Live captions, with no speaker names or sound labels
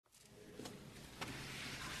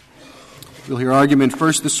We'll hear argument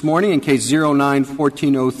first this morning in Case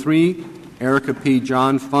 09-1403, Erica P.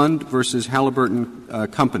 John Fund versus Halliburton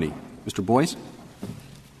Company. Mr. Boyce.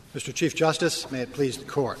 Mr. Chief Justice, may it please the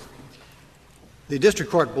Court. The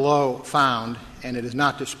district court below found, and it is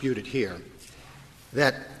not disputed here,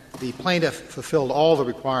 that the plaintiff fulfilled all the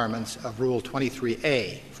requirements of Rule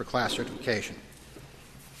 23A for class certification.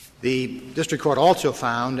 The district court also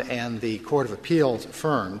found, and the Court of Appeals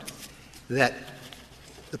affirmed, that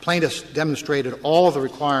the plaintiffs demonstrated all the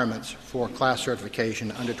requirements for class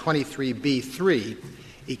certification under 23B3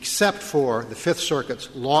 except for the Fifth Circuit's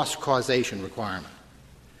loss causation requirement.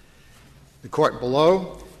 The court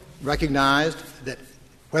below recognized that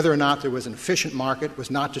whether or not there was an efficient market was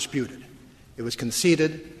not disputed. It was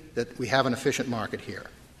conceded that we have an efficient market here.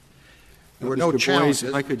 There were no challenges. Boyce,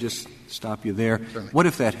 if I could just stop you there. Certainly. What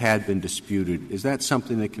if that had been disputed? Is that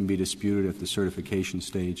something that can be disputed at the certification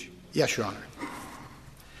stage? Yes, Your Honor.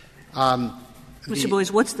 Mr.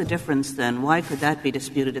 Boyce, what's the difference then? Why could that be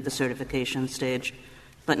disputed at the certification stage,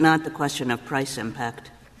 but not the question of price impact?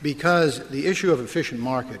 Because the issue of efficient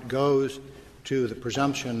market goes to the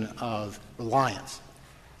presumption of reliance.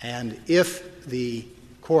 And if the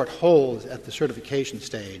court holds at the certification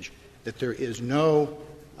stage that there is no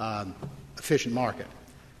efficient market,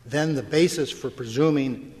 then the basis for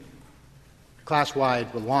presuming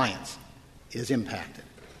class-wide reliance is impacted.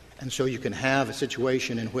 And so you can have a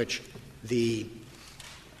situation in which the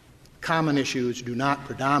common issues do not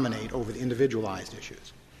predominate over the individualized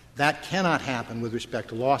issues. That cannot happen with respect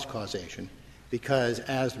to loss causation because,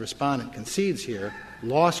 as the respondent concedes here,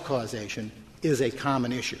 loss causation is a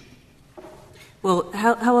common issue. Well,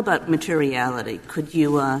 how about materiality? Could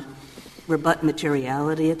you rebut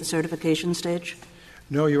materiality at the certification stage?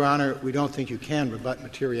 No, Your Honor, we don't think you can rebut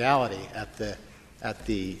materiality at the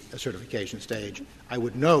certification stage. I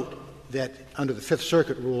would note that under the Fifth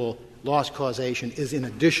Circuit rule, loss causation is in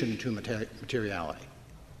addition to materiality.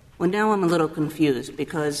 Well, now I'm a little confused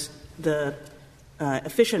because the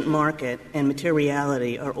efficient market and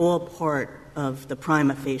materiality are all part of the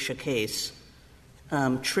prima facie case,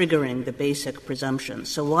 triggering the basic presumption.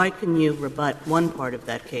 So why can you rebut one part of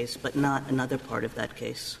that case but not another part of that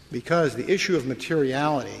case? Because the issue of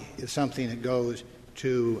materiality is something that goes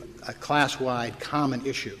to a class-wide common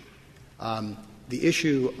issue. The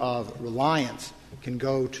issue of reliance can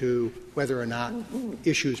go to whether or not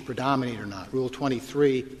issues predominate or not. Rule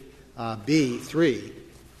 23B3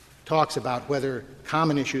 talks about whether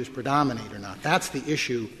common issues predominate or not. That's the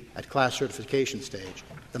issue at class certification stage.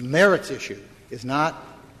 The merits issue is not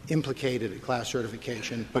implicated at class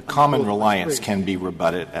certification. But common reliance can be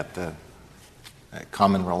rebutted at the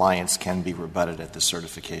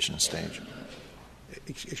certification stage.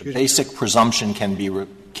 The basic presumption can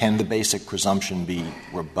the basic presumption be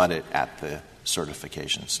rebutted at the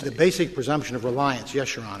certification stage? The basic presumption of reliance,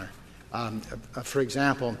 yes, Your Honor. For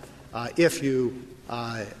example, if you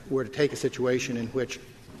were to take a situation in which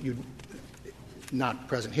you, not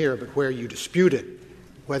present here, but where you disputed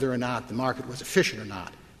whether or not the market was efficient or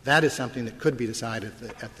not, that is something that could be decided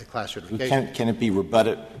at the class certification. Can it be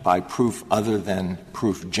rebutted by proof other than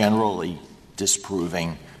proof generally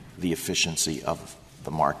disproving the efficiency of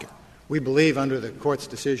the market? We believe under the Court's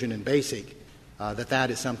decision in BASIC that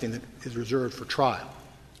is something that is reserved for trial,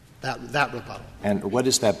 that rebuttal. And what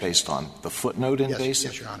is that based on? The footnote in BASIC?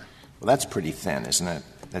 Yes, Your Honor. Well, that's pretty thin, isn't it?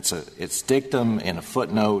 It's dictum in a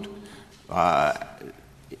footnote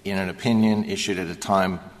in an opinion issued at a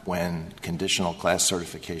time when conditional class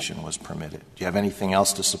certification was permitted. Do you have anything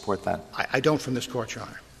else to support that? I don't from this Court, Your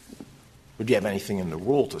Honor. Would you have anything in the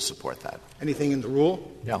rule to support that? Anything in the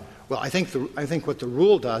rule? Yeah. Well, I think what the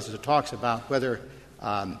rule does is it talks about whether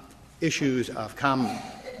issues of common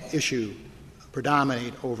issue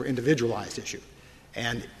predominate over individualized issue.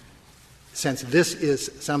 And since this is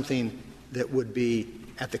something that would be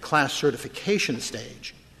at the class certification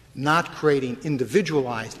stage, not creating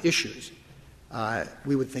individualized issues,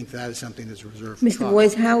 we would think that is something that's reserved for trial. Mr.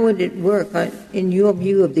 Boyce, how would it work in your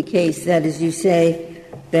view of the case? That is, you say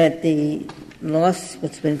that the loss,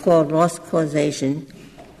 what's been called loss causation,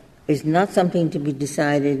 is not something to be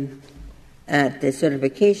decided at the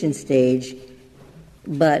certification stage,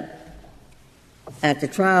 but at the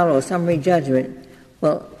trial or summary judgment.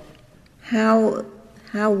 Well, how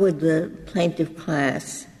would the plaintiff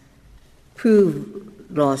class prove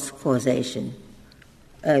loss causation,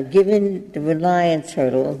 given the reliance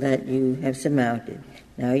hurdle that you have surmounted?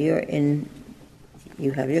 Now you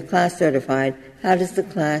have your class certified. How does the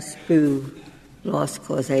class prove loss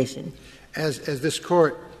causation? As this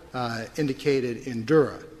Court indicated in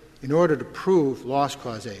Dura, in order to prove loss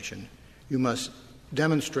causation, you must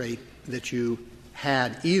demonstrate that you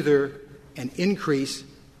had either an increase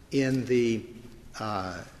in the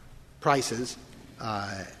prices,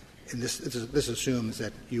 and this assumes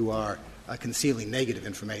that you are concealing negative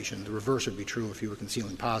information. The reverse would be true if you were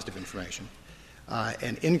concealing positive information.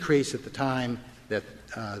 An increase at the time that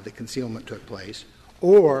the concealment took place,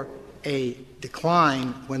 or a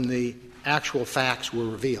decline when the actual facts were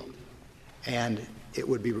revealed. And it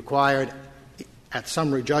would be required at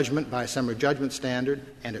summary judgment by a summary judgment standard,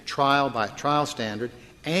 and at trial by a trial standard,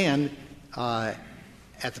 and at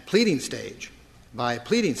the pleading stage by a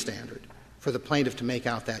pleading standard for the plaintiff to make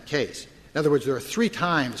out that case. In other words, there are 3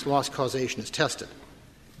 times loss causation is tested: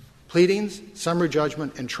 pleadings, summary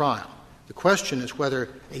judgment, and trial. The question is whether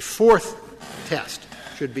a 4th test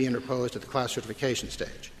should be interposed at the class certification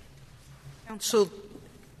stage. Counsel,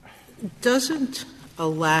 doesn't a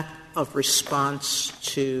lack of response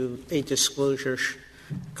to a disclosure,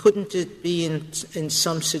 couldn't it be in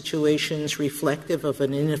some situations reflective of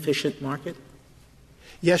an inefficient market?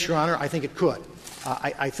 Yes, Your Honor, I think it could.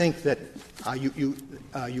 I think that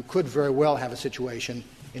you could very well have a situation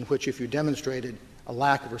in which, if you demonstrated a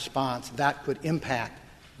lack of response, that could impact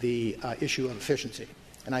the issue of efficiency.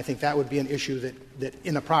 And I think that would be an issue that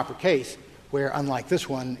in a proper case, where, unlike this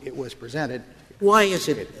one, it was presented. Why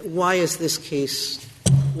is this case,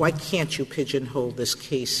 why can't you pigeonhole this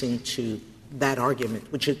case into that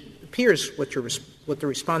argument, which it appears what the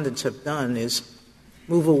respondents have done is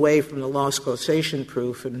move away from the loss causation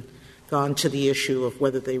proof and gone to the issue of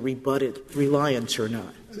whether they rebutted reliance or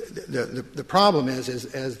not? The problem is,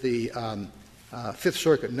 as the Fifth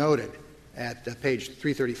Circuit noted at page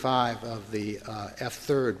 335 of the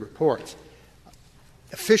F3rd reports,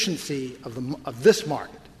 efficiency of this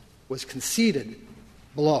market was conceded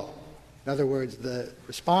below. In other words, the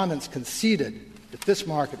respondents conceded that this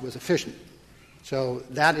market was efficient. So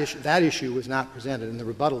that issue was not presented, and the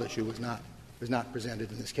rebuttal issue was not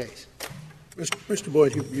presented in this case. Mr.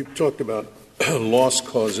 Boyd, you talked about loss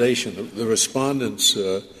causation. The respondents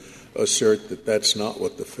assert that that's not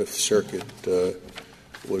what the Fifth Circuit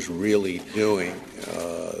was really doing,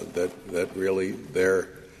 that really they're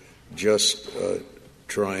just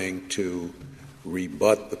trying to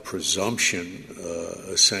rebut the presumption,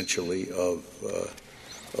 essentially, of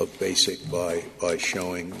Basic by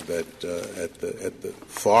showing that at the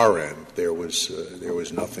far end there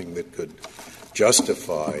was nothing that could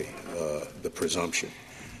justify the presumption.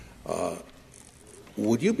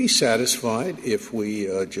 Would you be satisfied if we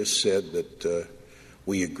just said that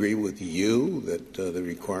we agree with you that the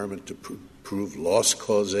requirement to prove loss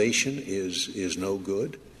causation is no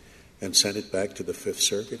good, and send it back to the Fifth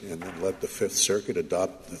Circuit, and then let the Fifth Circuit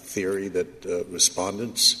adopt the theory that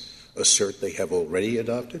respondents assert they have already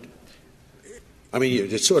adopted? I mean,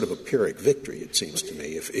 it's sort of a Pyrrhic victory, it seems to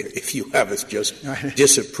me, if you have us just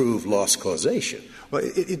disapprove loss causation. Well,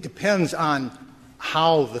 it depends on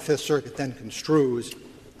how the Fifth Circuit then construes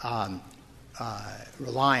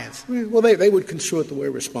reliance. Well, they would construe it the way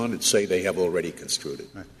respondents say they have already construed it.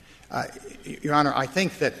 Right. Your Honor, I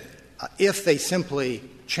think that if they simply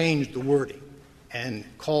changed the wording and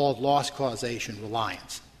called loss causation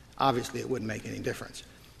reliance, obviously it wouldn't make any difference.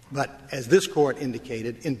 But as this Court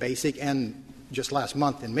indicated in Basic and just last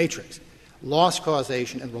month in Matrix, loss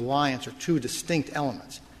causation and reliance are 2 distinct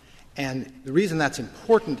elements. And the reason that's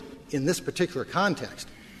important in this particular context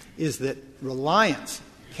is that reliance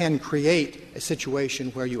can create a situation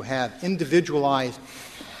where you have individualized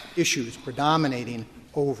issues predominating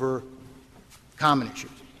over common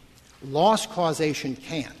issues. Loss causation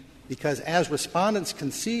can't, because as respondents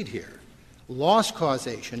concede here, loss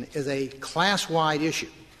causation is a class-wide issue.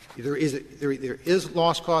 There is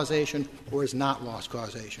loss causation or is not loss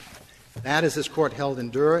causation. That, as this Court held in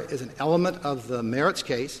Dura, is an element of the merits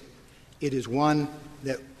case. It is one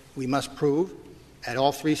that we must prove at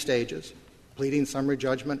all 3 stages, pleading, summary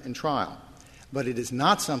judgment, and trial. But it is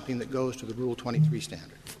not something that goes to the Rule 23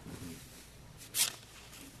 standard.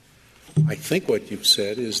 I think what you've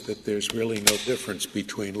said is that there's really no difference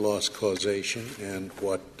between loss causation and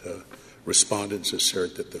what respondents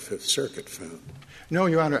assert that the Fifth Circuit found. No,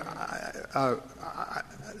 Your Honor,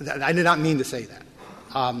 I did not mean to say that.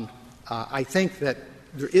 I think that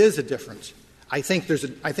there is a difference. I think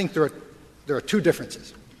there are 2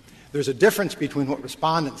 differences. There's a difference between what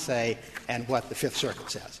respondents say and what the Fifth Circuit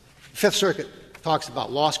says. The Fifth Circuit talks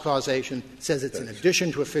about loss causation, says it's in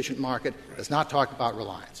addition to efficient market, does not talk about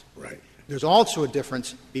reliance. Right. There's also a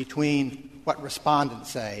difference between what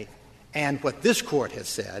respondents say and what this Court has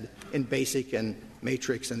said in Basic and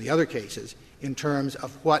Matrix and the other cases in terms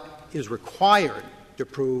of what is required to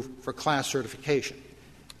prove for class certification.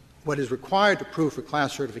 What is required to prove for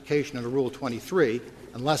class certification under Rule 23,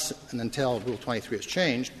 unless and until Rule 23 is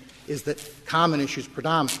changed, is that common issues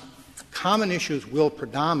predominate. Common issues will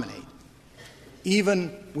predominate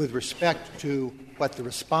even with respect to what the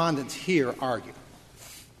respondents here argue.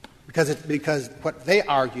 Because what they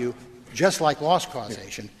argue, just like loss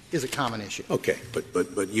causation, is a common issue. Okay,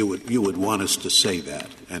 but you would want us to say that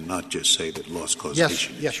and not just say that loss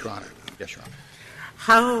causation. Yes, Your Honor. Yes, Your Honor.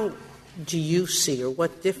 How do you see, or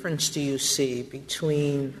what difference do you see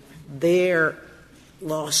between their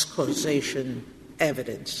loss causation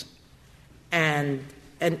evidence and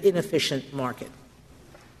an inefficient market?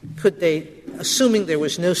 Could they, assuming there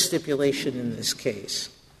was no stipulation in this case,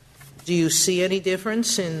 do you see any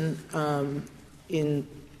difference in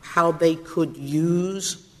how they could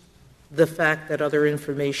use the fact that other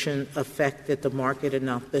information affected the market and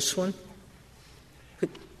not this one?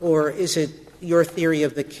 Or is it your theory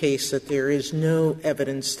of the case that there is no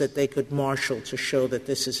evidence that they could marshal to show that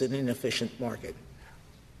this is an inefficient market?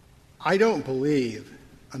 I don't believe,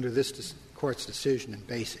 under this Court's decision in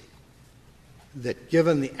Basic, that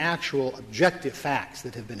given the actual objective facts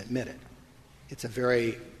that have been admitted, it's a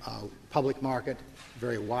very public market,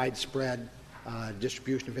 very widespread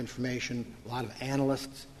distribution of information, a lot of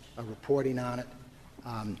analysts are reporting on it.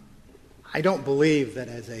 I don't believe that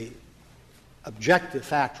as a objective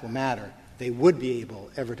factual matter they would be able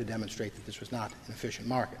ever to demonstrate that this was not an efficient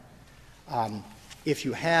market. If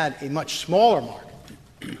you had a much smaller market,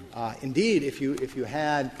 indeed, if you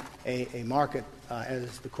had a market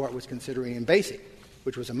as the Court was considering in Basic,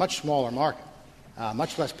 which was a much smaller market,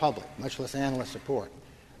 much less public, much less analyst support,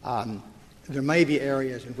 there may be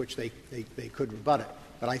areas in which they could rebut it.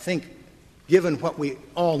 But I think, given what we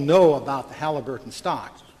all know about the Halliburton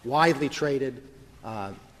stocks, widely traded,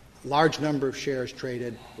 large number of shares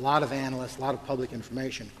traded, a lot of analysts, a lot of public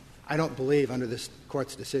information, I don't believe under this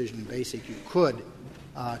Court's decision in Basic you could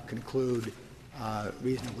conclude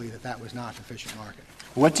reasonably that that was not an efficient market.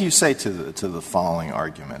 What do you say to the following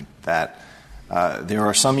argument, that there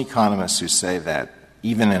are some economists who say that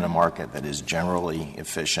even in a market that is generally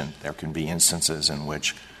efficient, there can be instances in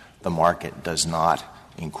which the market does not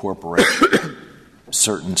incorporate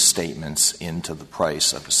certain statements into the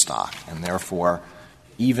price of a stock, and therefore,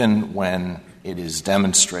 even when it is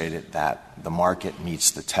demonstrated that the market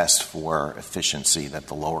meets the test for efficiency that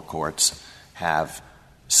the lower courts have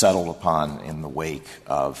settled upon in the wake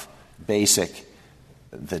of Basic,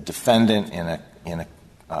 the defendant in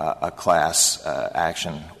a class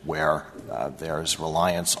action where there is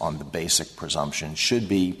reliance on the Basic presumption should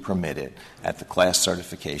be permitted at the class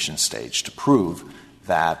certification stage to prove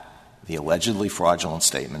that the allegedly fraudulent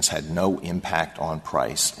statements had no impact on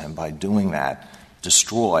price, and by doing that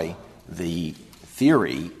destroy the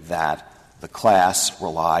theory that the class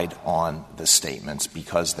relied on the statements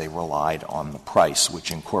because they relied on the price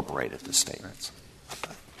which incorporated the statements.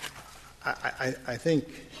 I think,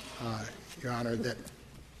 Your Honor, that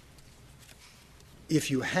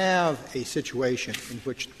if you have a situation in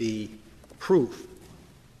which the proof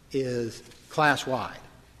is class-wide,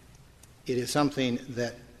 it is something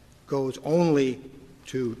that goes only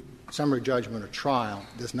to summary judgment or trial,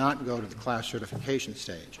 does not go to the class certification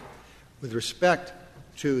stage. With respect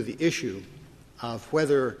to the issue of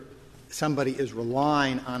whether somebody is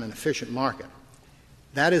relying on an efficient market,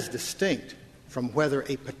 that is distinct from whether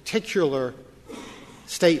a particular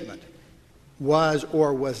statement was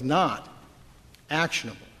or was not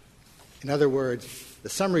actionable. In other words, the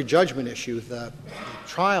summary judgment issue, the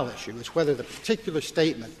trial issue, is whether the particular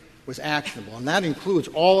statement was actionable, and that includes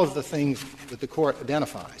all of the things that the Court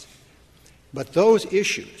identifies. But those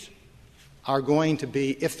issues are going to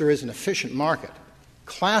be, if there is an efficient market,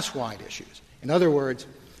 class-wide issues. In other words,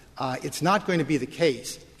 it's not going to be the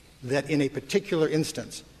case that in a particular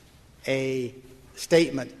instance a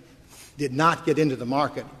statement did not get into the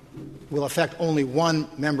market will affect only one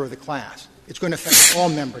member of the class. It's going to affect all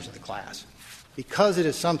members of the class. Because it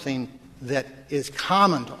is something that is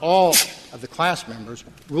common to all of the class members,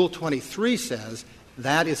 Rule 23 says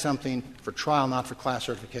that is something for trial, not for class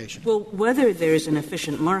certification. Well, whether there is an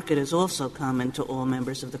efficient market is also common to all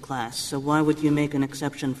members of the class. So why would you make an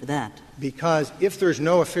exception for that? Because if there's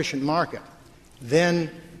no efficient market, then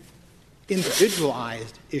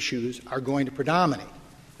individualized issues are going to predominate.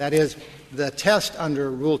 That is, the test under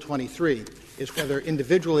Rule 23 is whether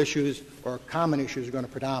individual issues or common issues are going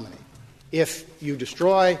to predominate. If you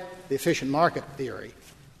destroy the efficient market theory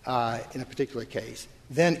in a particular case,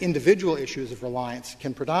 then individual issues of reliance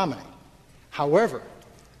can predominate. However,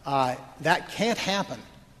 that can't happen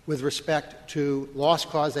with respect to loss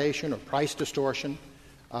causation or price distortion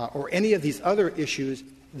or any of these other issues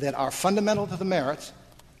that are fundamental to the merits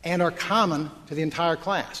and are common to the entire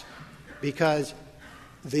class, because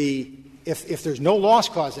the if there's no loss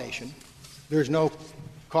causation, there's no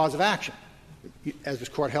cause of action. As this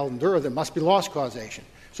Court held in Dura, there must be loss causation.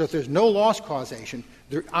 So if there's no loss causation,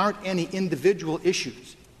 there aren't any individual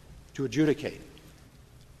issues to adjudicate.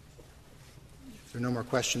 If there are no more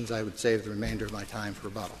questions, I would save the remainder of my time for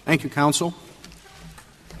rebuttal. Thank you, counsel.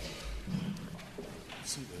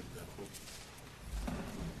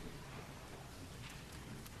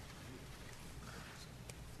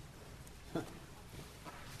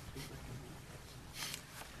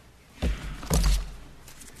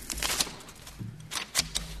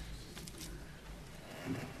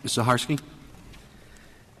 Ms. Zaharsky.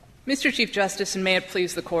 Mr. Chief Justice, and may it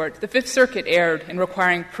please the Court, the Fifth Circuit erred in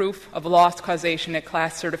requiring proof of loss causation at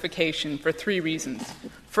class certification for three reasons.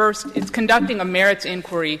 First, it's conducting a merits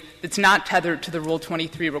inquiry that's not tethered to the Rule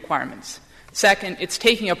 23 requirements. Second, it's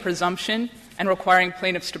taking a presumption and requiring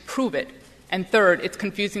plaintiffs to prove it. And third, it's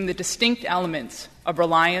confusing the distinct elements of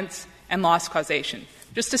reliance and loss causation.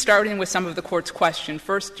 Just to start in with some of the Court's question,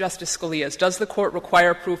 first, Justice Scalia's, does the Court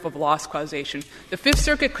require proof of loss causation? The Fifth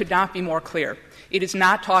Circuit could not be more clear. It is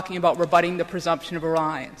not talking about rebutting the presumption of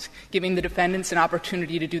reliance, giving the defendants an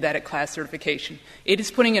opportunity to do that at class certification. It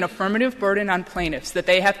is putting an affirmative burden on plaintiffs that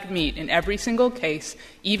they have to meet in every single case,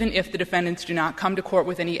 even if the defendants do not come to court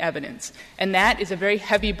with any evidence. And that is a very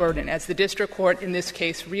heavy burden, as the district court in this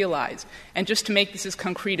case realized. And just to make this as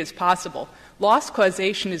concrete as possible, loss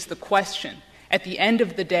causation is the question, at the end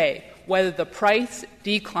of the day, whether the price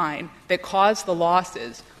decline that caused the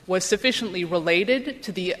losses was sufficiently related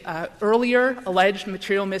to the earlier alleged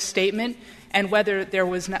material misstatement and whether there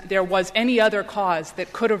was any other cause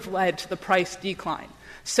that could have led to the price decline.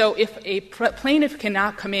 So if a plaintiff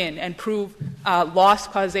cannot come in and prove loss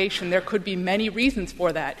causation, there could be many reasons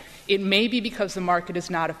for that. It may be because the market is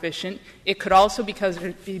not efficient. It could also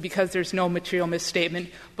be because there's no material misstatement.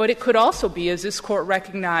 But it could also be, as this Court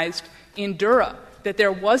recognized in Dura, that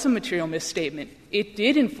there was a material misstatement. It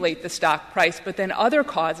did inflate the stock price, but then other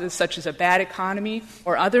causes, such as a bad economy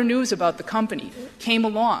or other news about the company, came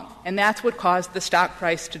along, and that's what caused the stock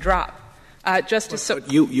price to drop.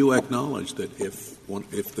 But you acknowledge that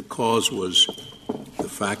if the cause was the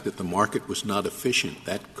fact that the market was not efficient,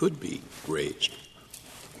 that could be raised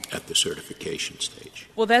at the certification stage.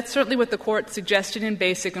 Well, that's certainly what the Court suggested in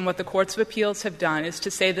Basic, and what the courts of appeals have done is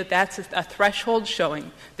to say that that's a threshold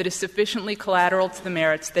showing that is sufficiently collateral to the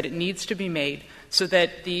merits that it needs to be made so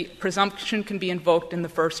that the presumption can be invoked in the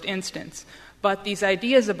first instance. But these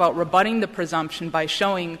ideas about rebutting the presumption by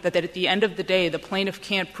showing that at the end of the day the plaintiff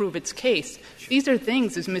can't prove its case, these are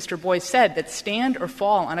things, as Mr. Boyce said, that stand or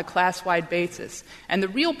fall on a class-wide basis. And the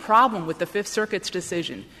real problem with the Fifth Circuit's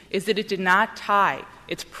decision is that it did not tie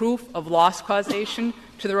its proof of loss causation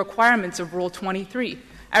to the requirements of Rule 23.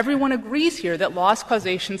 Everyone agrees here that loss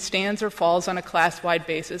causation stands or falls on a class-wide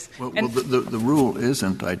basis. Well, the rule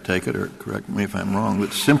isn't, I take it, or correct me if I'm wrong,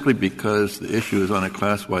 that simply because the issue is on a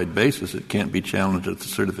class-wide basis, it can't be challenged at the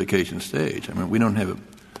certification stage. I mean, we don't have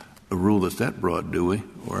a rule that's that broad, do we?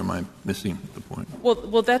 Or am I missing the point?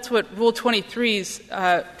 Well, that's what Rule 23's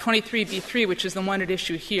 23b3, which is the one at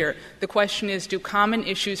issue here. The question is, do common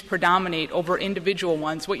issues predominate over individual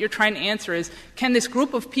ones? What you're trying to answer is, can this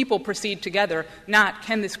group of people proceed together, not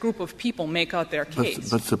can this group of people make out their case?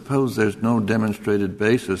 But suppose there's no demonstrated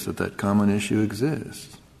basis that common issue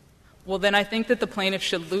exists. Well, then I think that the plaintiff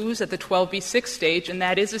should lose at the 12b6 stage, and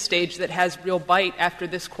that is a stage that has real bite after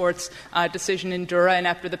this Court's decision in Dura and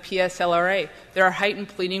after the PSLRA. There are heightened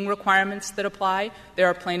pleading requirements that apply. There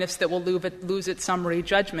are plaintiffs that will lose at summary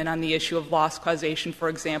judgment on the issue of loss causation, for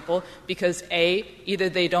example, because A, either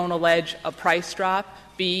they don't allege a price drop,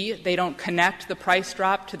 B, they don't connect the price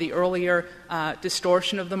drop to the earlier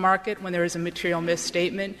distortion of the market when there is a material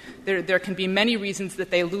misstatement. There can be many reasons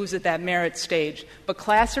that they lose at that merit stage. But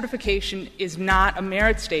class certification is not a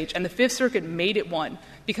merit stage, and the Fifth Circuit made it one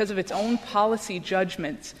because of its own policy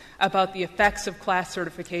judgments about the effects of class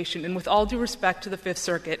certification. And with all due respect to the Fifth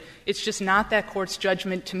Circuit, it's just not that Court's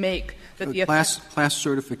judgment to make that the class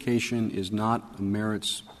certification is not a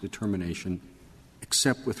merits determination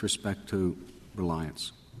except with respect to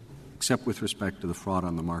reliance, except with respect to the fraud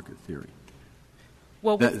on the market theory.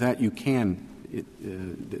 Well, that you can it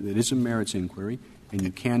is a merits inquiry, and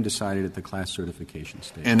you can decide it at the class certification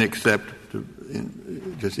stage. And except,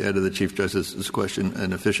 just add to the Chief Justice's question,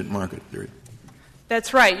 an efficient market theory.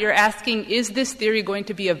 That's right. You're asking, is this theory going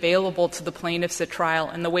to be available to the plaintiffs at trial?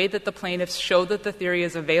 And the way that the plaintiffs show that the theory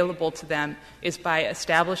is available to them is by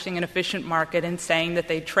establishing an efficient market and saying that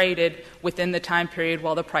they traded within the time period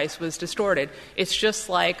while the price was distorted. It's just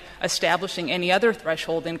like establishing any other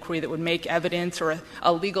threshold inquiry that would make evidence or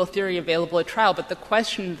a legal theory available at trial. But the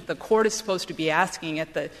question the court is supposed to be asking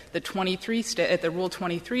at the Rule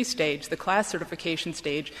 23 stage, the class certification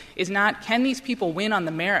stage, is not, can these people win on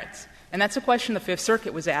the merits? And that's a question the Fifth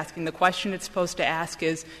Circuit was asking. The question it's supposed to ask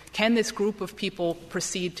is, can this group of people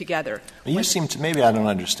proceed together? Well, you seem to — maybe I don't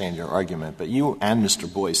understand your argument, but you and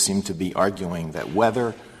Mr. Boyce seem to be arguing that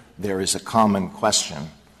whether there is a common question,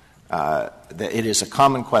 that it is a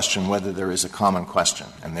common question whether there is a common question,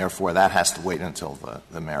 and therefore that has to wait until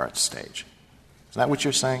the merits stage. Is that what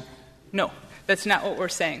you're saying? No, that's not what we're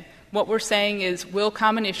saying. What we're saying is, will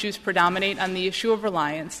common issues predominate on the issue of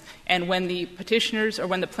reliance? And when the petitioners or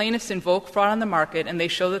when the plaintiffs invoke fraud on the market and they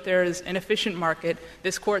show that there is an efficient market,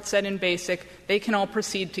 this Court said in Basic, they can all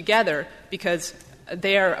proceed together because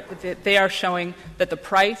they are showing that the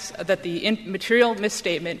price, that the material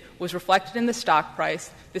misstatement was reflected in the stock price.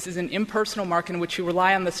 This is an impersonal market in which you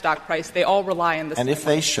rely on the stock price. They all rely on the stock price. And if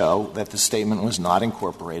they show that the statement was not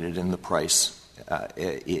incorporated in the price,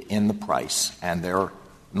 and they're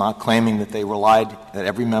not claiming that they relied, that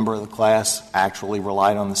every member of the class actually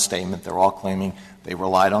relied on the statement. They're all claiming they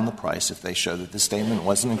relied on the price. If they show that the statement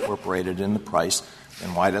wasn't incorporated in the price,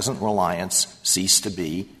 then why doesn't reliance cease to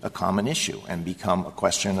be a common issue and become a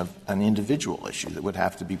question of an individual issue that would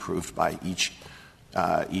have to be proved by each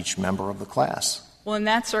member of the class? Well, in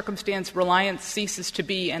that circumstance, reliance ceases to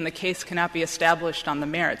be, and the case cannot be established on the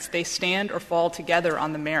merits. They stand or fall together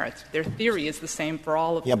on the merits. Their theory is the same for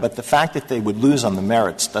all of them. Yeah, but the fact that they would lose on the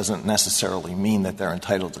merits doesn't necessarily mean that they're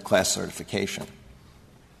entitled to class certification.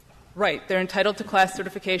 Right. They're entitled to class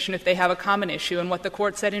certification if they have a common issue. And what the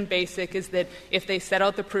Court said in Basic is that if they set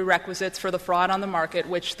out the prerequisites for the fraud on the market,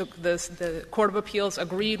 which the Court of Appeals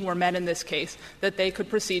agreed were met in this case, that they could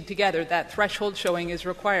proceed together. That threshold showing is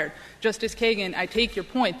required. Justice Kagan, I take your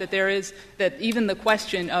point that there is — that even the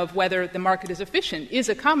question of whether the market is efficient is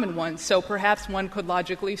a common one. So perhaps one could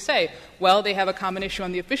logically say, well, they have a common issue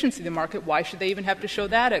on the efficiency of the market. Why should they even have to show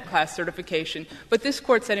that at class certification? But this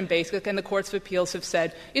Court said in Basic, and the Courts of Appeals have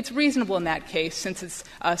said, it's reasonable in that case, since it's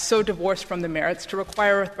so divorced from the merits, to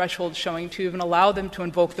require a threshold showing to even allow them to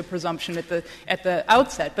invoke the presumption at the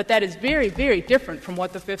outset. But that is very, very different from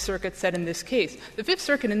what the Fifth Circuit said in this case. The Fifth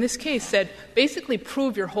Circuit in this case said, basically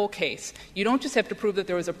prove your whole case. You don't just have to prove that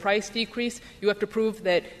there was a price decrease. You have to prove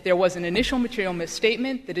that there was an initial material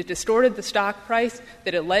misstatement, that it distorted the stock price,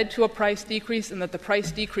 that it led to a price decrease, and that the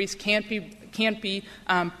price decrease can't be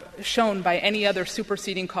shown by any other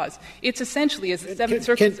superseding cause. It's essentially, as the Seventh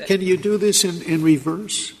Circuit said. Can you do this in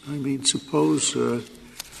reverse? I mean, suppose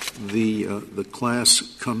the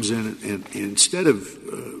class comes in and instead of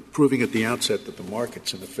proving at the outset that the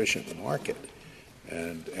market's an efficient market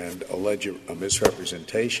and allege a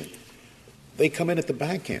misrepresentation, they come in at the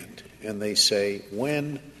back end and they say,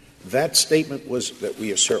 when that statement that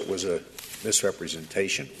we assert was a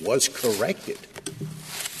misrepresentation was corrected,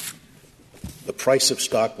 the price of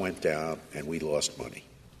stock went down and we lost money.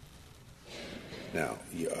 Now,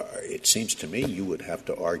 it seems to me you would have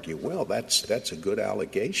to argue, well, that's a good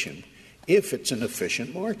allegation if it's an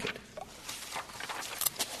efficient market,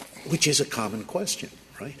 which is a common question,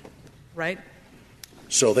 right? Right.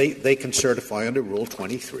 So they can certify under Rule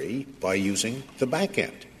 23 by using the back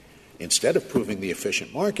end. Instead of proving the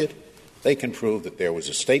efficient market, they can prove that there was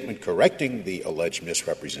a statement correcting the alleged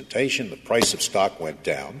misrepresentation, the price of stock went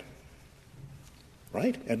down,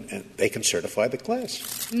 right? And they can certify the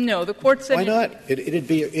class. No, the Court said — Why not? It'd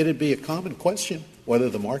be a common question whether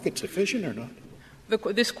the market's efficient or not.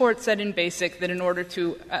 This Court said in Basic that in order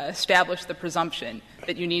to establish the presumption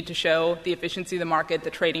that you need to show the efficiency of the market, the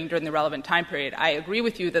trading during the relevant time period. I agree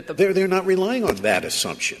with you that They're not relying on that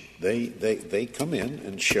assumption. They come in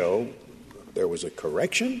and show there was a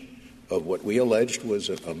correction of what we alleged was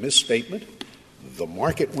a misstatement. The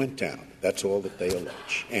market went down. That's all that they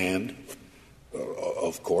allege. And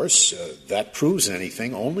of course, that proves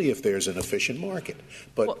anything only if there's an efficient market.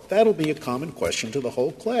 But that'll be a common question to the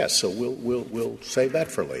whole class, so we'll save that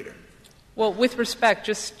for later. Well, with respect,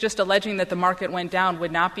 just alleging that the market went down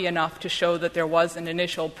would not be enough to show that there was an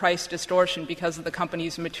initial price distortion because of the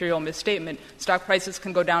company's material misstatement. Stock prices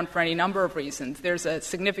can go down for any number of reasons. There's a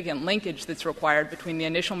significant linkage that's required between the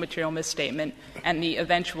initial material misstatement and the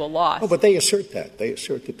eventual loss. Oh, but they assert that. They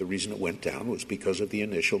assert that the reason it went down was because of the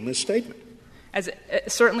initial misstatement.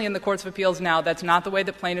 Certainly in the courts of appeals now, that's not the way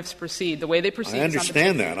the plaintiffs proceed. The way they proceed I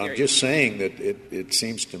understand is on the that. I'm just saying that it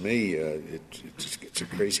seems to me it's a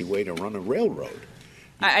crazy way to run a railroad.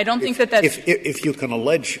 I don't think that's... If you can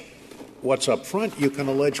allege what's up front, you can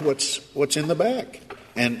allege what's in the back.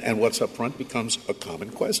 And what's up front becomes a common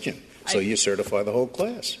question. So you certify the whole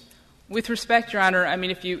class. With respect, Your Honor, I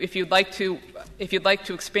mean, if you'd like to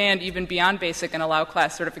expand even beyond BASIC and allow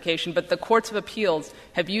class certification, but the courts of appeals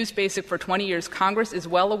have used BASIC for 20 years. Congress is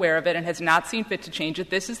well aware of it and has not seen fit to change it.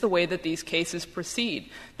 This is the way that these cases proceed.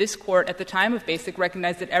 This Court, at the time of BASIC,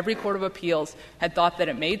 recognized that every court of appeals had thought that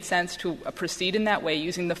it made sense to proceed in that way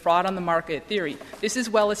using the fraud on the market theory. This is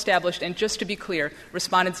well established, and just to be clear,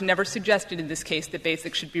 respondents never suggested in this case that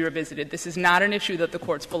BASIC should be revisited. This is not an issue that the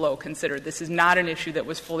courts below considered. This is not an issue that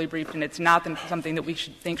was fully briefed, and it's not something that we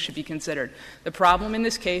think should be considered. The problem in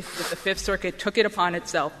this case is that the Fifth Circuit took it upon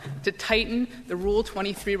itself to tighten the Rule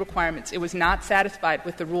 23 requirements. It was not satisfied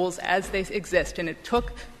with the rules as they exist, and it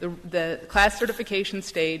took the class certification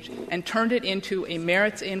stage and turned it into a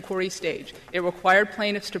merits inquiry stage. It required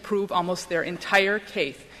plaintiffs to prove almost their entire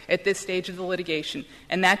case at this stage of the litigation,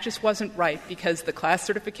 and that just wasn't right because the class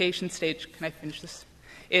certification stage — can I finish this?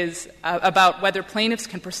 Is about whether plaintiffs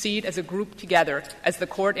can proceed as a group together, as the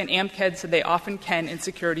Court and AMCED said they often can in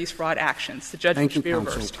securities fraud actions. The judgment should be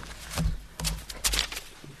reversed.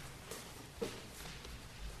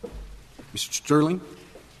 Mr. Sterling.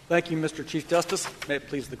 Thank you, Mr. Chief Justice. May it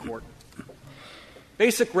please the Court.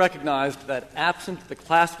 BASIC recognized that absent the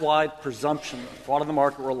class-wide presumption of fraud on the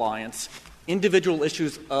market reliance, individual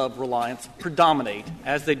issues of reliance predominate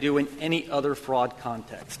as they do in any other fraud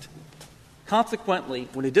context. Consequently,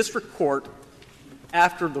 when a district court,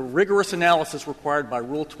 after the rigorous analysis required by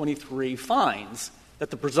Rule 23, finds that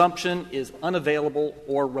the presumption is unavailable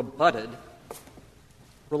or rebutted,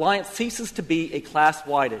 reliance ceases to be a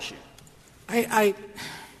class-wide issue.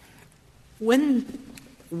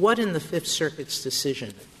 What in the Fifth Circuit's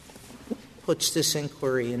decision puts this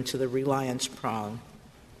inquiry into the reliance prong,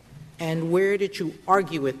 and where did you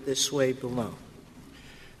argue it this way below?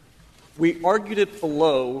 We argued it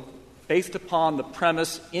below based upon the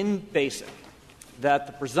premise in BASIC that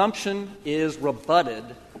the presumption is rebutted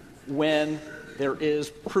when there is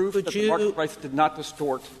proof that the market price did not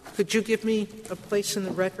distort. Could you give me a place in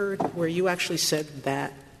the record where you actually said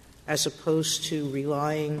that, as opposed to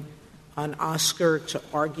relying on Oscar to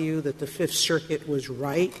argue that the Fifth Circuit was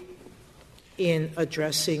right in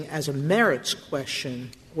addressing as a merits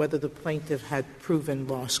question whether the plaintiff had proven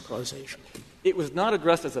loss causation? It was not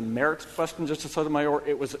addressed as a merits question, Justice Sotomayor.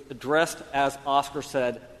 It was addressed, as Oscar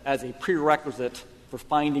said, as a prerequisite for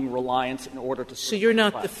finding reliance in order to — So you're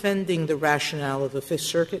not defending the rationale of the Fifth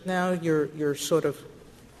Circuit now? You're sort of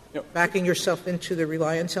backing yourself into the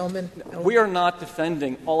reliance element? We are not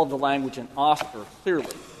defending all of the language in Oscar,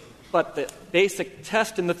 clearly. But the basic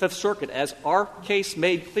test in the Fifth Circuit, as our case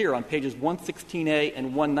made clear on pages 116A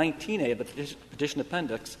and 119A of the petition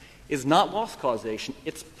appendix, is not loss causation,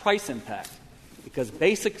 it's price impact. Because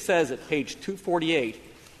BASIC says at page 248,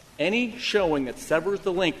 any showing that severs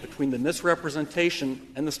the link between the misrepresentation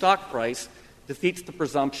and the stock price defeats the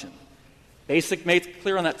presumption. BASIC makes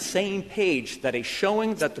clear on that same page that a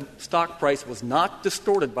showing that the stock price was not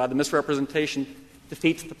distorted by the misrepresentation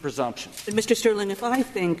defeats the presumption. But, Mr. Sterling,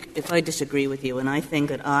 if I disagree with you and I think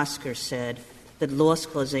that Oscar said that loss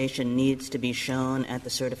causation needs to be shown at the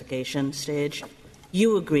certification stage,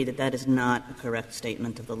 you agree that that is not a correct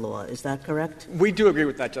statement of the law. Is that correct? We do agree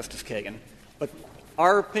with that, Justice Kagan. But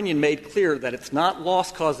our opinion made clear that it's not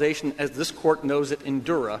loss causation as this Court knows it in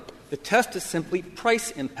Dura. The test is simply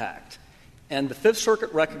price impact. And the Fifth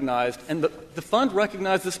Circuit recognized, and the Fund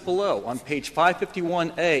recognized this below on page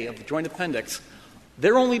 551A of the Joint Appendix,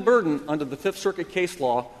 their only burden under the Fifth Circuit case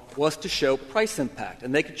law was to show price impact.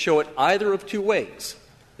 And they could show it either of two ways.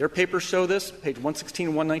 Their papers show this, page 116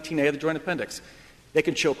 and 119A of the Joint Appendix. They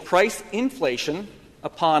can show price inflation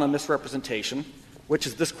upon a misrepresentation, which,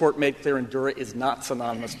 as this Court made clear in Dura, is not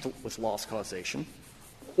synonymous with loss causation.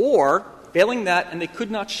 Or, failing that, and they could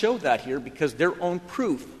not show that here because their own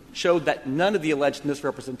proof showed that none of the alleged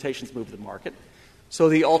misrepresentations moved the market. So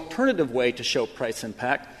the alternative way to show price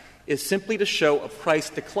impact is simply to show a price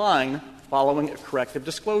decline following a corrective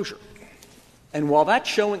disclosure. And while that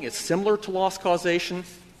showing is similar to loss causation,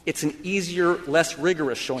 it's an easier, less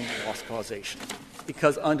rigorous showing of loss causation.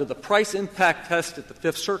 Because under the price impact test at the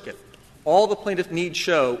Fifth Circuit, all the plaintiff needs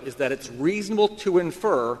show is that it's reasonable to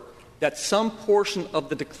infer that some portion of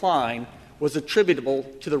the decline was attributable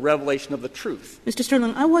to the revelation of the truth. Mr.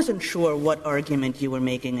 Sterling, I wasn't sure what argument you were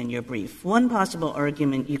making in your brief. One possible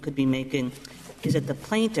argument you could be making is that the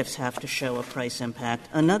plaintiffs have to show a price impact.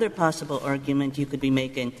 Another possible argument you could be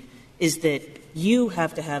making is that you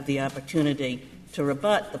have to have the opportunity to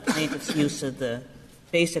rebut the plaintiff's use of the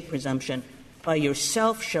basic presumption by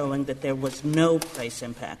yourself showing that there was no price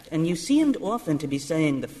impact. And you seemed often to be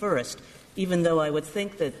saying the first, even though I would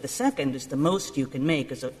think that the second is the most you can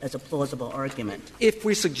make as a plausible argument. If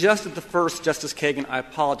we suggested the first, Justice Kagan, I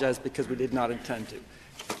apologize because we did not intend to.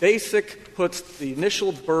 Basic puts the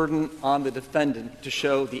initial burden on the defendant to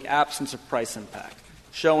show the absence of price impact,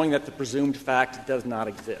 showing that the presumed fact does not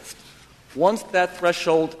exist. Once that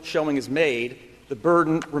threshold showing is made, the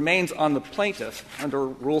burden remains on the plaintiff under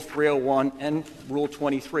Rule 301 and Rule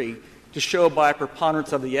 23 to show by a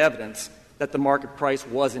preponderance of the evidence that the market price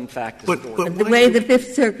was in fact distorted. But the way the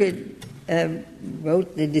Fifth Circuit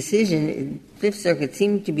wrote the decision, Fifth Circuit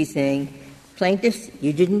seemed to be saying, plaintiffs,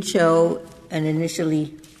 you didn't show an initially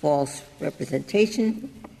false representation,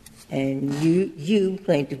 and you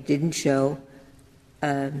plaintiff, didn't show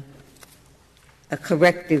a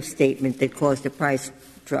corrective statement that caused a price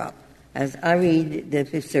drop. As I read the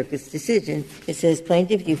Fifth Circuit's decision, it says,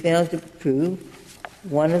 plaintiff, you failed to prove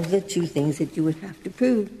one of the two things that you would have to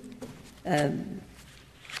prove. And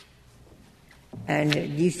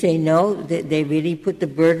you say no, that they really put the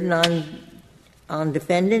burden on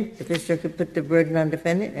defendant. The Fifth Circuit put the burden on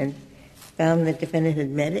defendant and found that defendant had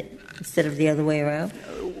met it instead of the other way around?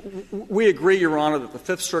 We agree, Your Honor, that the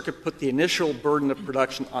Fifth Circuit put the initial burden of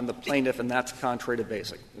production on the plaintiff, and that's contrary to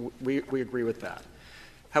Basic. We agree with that.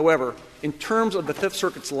 However, in terms of the Fifth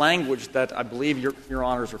Circuit's language that I believe Your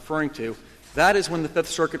Honor is referring to, that is when the Fifth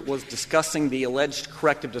Circuit was discussing the alleged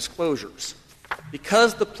corrective disclosures.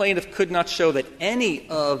 Because the plaintiff could not show that any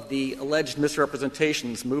of the alleged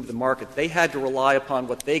misrepresentations moved the market, they had to rely upon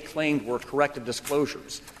what they claimed were corrective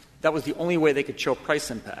disclosures. That was the only way they could show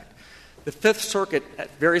price impact. The Fifth Circuit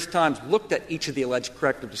at various times looked at each of the alleged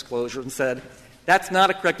corrective disclosures and said, that's not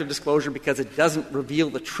a corrective disclosure because it doesn't reveal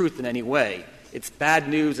the truth in any way. It's bad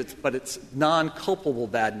news, but it's non-culpable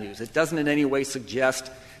bad news. It doesn't in any way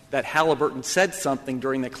suggest that Halliburton said something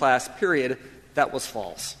during the class period that was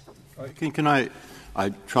false. Can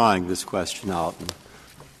I'm trying this question out and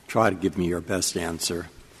try to give me your best answer.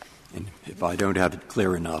 And if I don't have it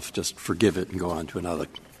clear enough, just forgive it and go on to another.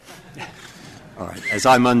 All right. As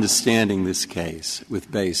I'm understanding this case with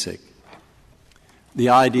Basic, the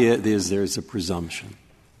idea is there's a presumption.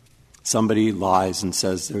 Somebody lies and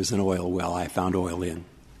says there's an oil well. I found oil in.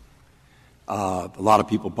 A lot of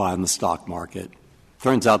people buy in the stock market.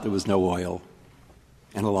 Turns out there was no oil,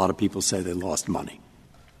 and a lot of people say they lost money.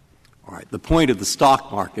 All right. The point of the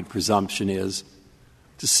stock market presumption is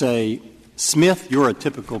to say, Smith, you're a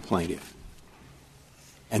typical plaintiff.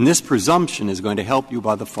 And this presumption is going to help you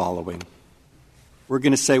by the following. We're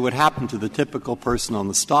going to say what happened to the typical person on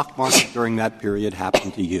the stock market during that period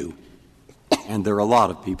happened to you. And there are a lot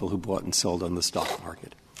of people who bought and sold on the stock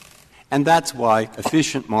market. And that's why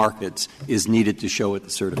efficient markets is needed to show at the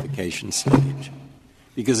certification stage.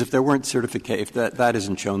 Because if there weren't if that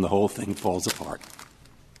isn't shown, the whole thing falls apart.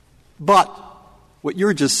 But what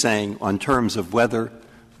you're just saying on terms of whether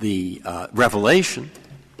the revelation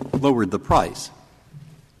lowered the price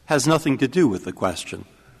has nothing to do with the question,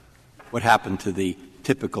 what happened to the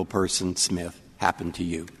typical person, Smith, happened to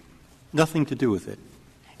you. Nothing to do with it.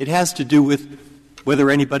 It has to do with whether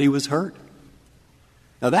anybody was hurt.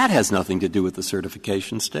 Now, that has nothing to do with the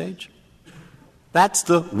certification stage. That's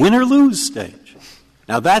the win or lose stage.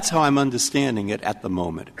 Now, that's how I'm understanding it at the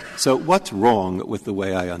moment. So what's wrong with the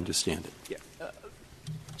way I understand it? Yeah.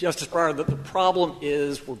 Justice Breyer, the problem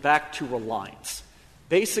is we're back to reliance.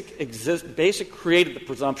 Basic created the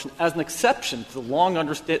presumption as an exception to the long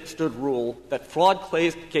understood rule that fraud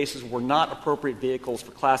cases were not appropriate vehicles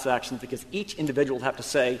for class actions because each individual would have to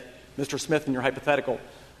say, Mr. Smith, in your hypothetical,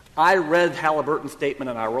 I read Halliburton's statement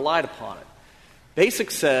and I relied upon it.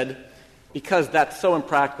 Basic said, because that's so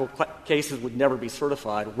impractical, cases would never be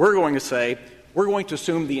certified, we're going to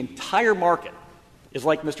assume the entire market is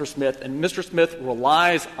like Mr. Smith, and Mr. Smith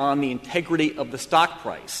relies on the integrity of the stock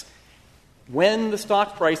price when the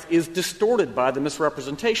stock price is distorted by the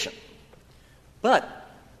misrepresentation. But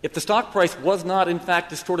if the stock price was not, in fact,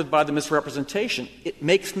 distorted by the misrepresentation, it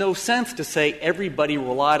makes no sense to say everybody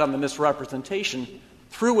relied on the misrepresentation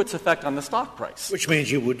through its effect on the stock price. Which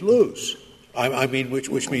means you would lose.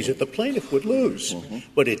 Which means that the plaintiff would lose. Mm-hmm.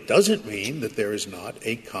 But it doesn't mean that there is not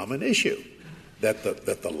a common issue, that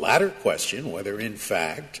the latter question, whether in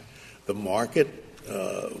fact the market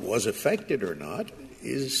was affected or not,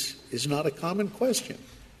 is not a common question.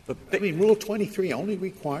 Rule 23 only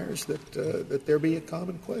requires that there be a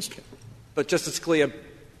common question. But, Justice Scalia,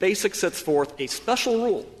 Basic sets forth a special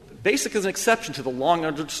rule. Basic is an exception to the long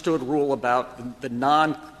understood rule about the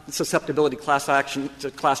non-susceptibility class action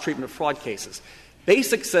to class treatment of fraud cases.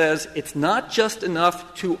 Basic says it's not just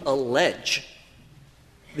enough to allege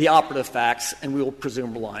the operative facts, and we will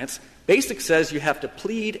presume reliance. Basic says you have to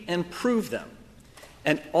plead and prove them.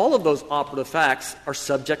 And all of those operative facts are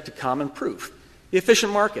subject to common proof. The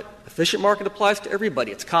efficient market. Efficient market applies to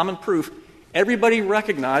everybody. It's common proof. Everybody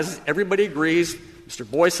recognizes, everybody agrees. Mr.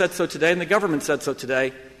 Boyd said so today, and the government said so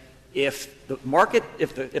today. If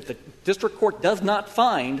the district court does not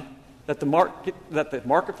find that the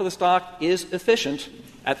market for the stock is efficient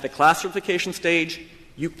at the class certification stage,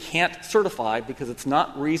 you can't certify because it's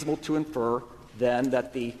not reasonable to infer then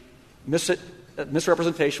that the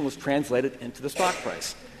misrepresentation was translated into the stock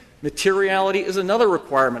price. Materiality is another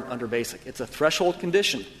requirement under Basic. It's a threshold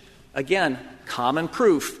condition. Again, common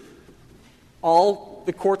proof. All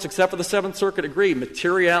the courts except for the Seventh Circuit agree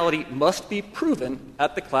materiality must be proven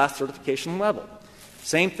at the class certification level.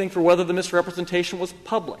 Same thing for whether the misrepresentation was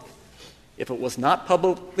public. If it was not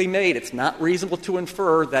publicly made, it's not reasonable to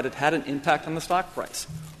infer that it had an impact on the stock price.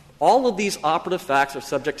 All of these operative facts are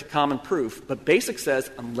subject to common proof, but Basic says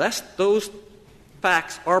unless those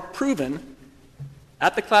facts are proven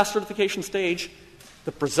at the class certification stage,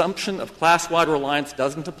 the presumption of class-wide reliance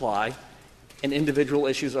doesn't apply, and individual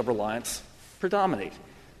issues of reliance predominate.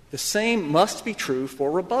 The same must be true for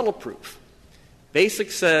rebuttal proof.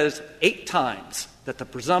 Basic says 8 times that the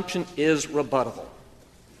presumption is rebuttable.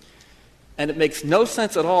 And it makes no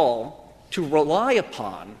sense at all to rely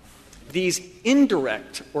upon these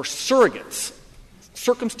indirect or surrogates,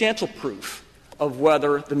 circumstantial proof of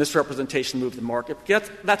whether the misrepresentation moved the market.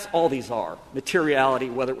 That's all these are. Materiality,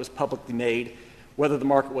 whether it was publicly made, whether the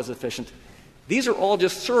market was efficient. These are all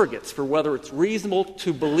just surrogates for whether it's reasonable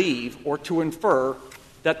to believe or to infer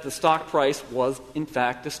that the stock price was, in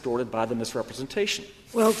fact, distorted by the misrepresentation.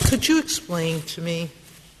 Well, could you explain to me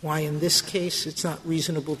why in this case it's not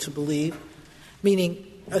reasonable to believe? Meaning,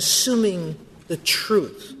 assuming the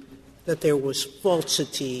truth that there was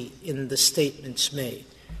falsity in the statements made,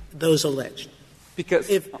 those alleged.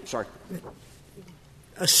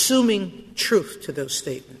 Assuming truth to those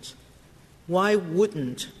statements, why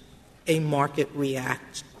wouldn't a market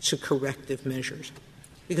react to corrective measures?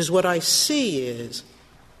 Because what I see is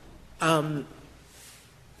a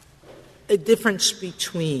difference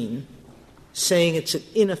between saying it's an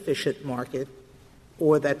inefficient market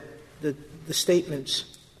or that the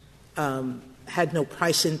statements had no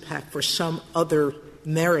price impact for some other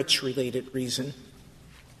merits-related reason,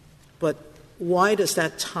 but why does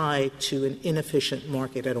that tie to an inefficient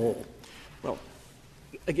market at all? Well,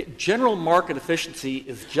 again, general market efficiency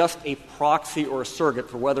is just a proxy or a surrogate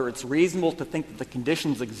for whether it's reasonable to think that the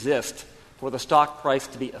conditions exist for the stock price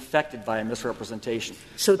to be affected by a misrepresentation.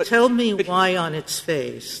 So tell me why on its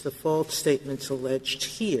face the false statements alleged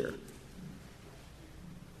here,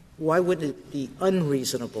 why would it be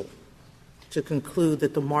unreasonable to conclude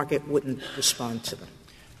that the market wouldn't respond to them?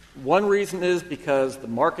 One reason is because the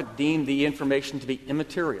market deemed the information to be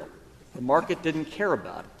immaterial. The market didn't care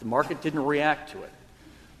about it. The market didn't react to it.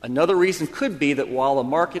 Another reason could be that while a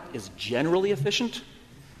market is generally efficient,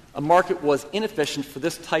 a market was inefficient for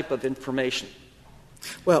this type of information.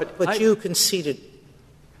 Well, but you conceded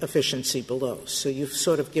efficiency below, so you've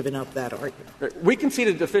sort of given up that argument. We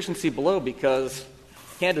conceded efficiency below because,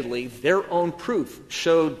 candidly, their own proof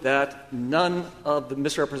showed that none of the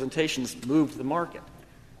misrepresentations moved the market.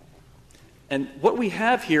 And what we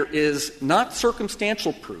have here is not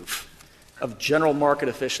circumstantial proof of general market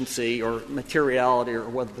efficiency or materiality or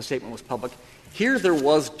whether the statement was public. Here there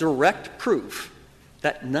was direct proof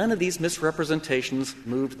that none of these misrepresentations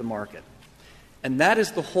moved the market. And that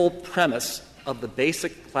is the whole premise of the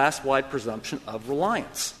basic class-wide presumption of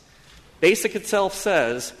reliance. Basic itself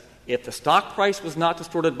says if the stock price was not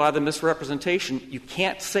distorted by the misrepresentation, you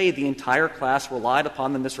can't say the entire class relied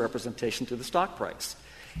upon the misrepresentation to the stock price.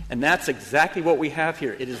 And that's exactly what we have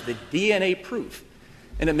here. It is the DNA proof.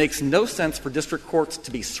 And it makes no sense for district courts to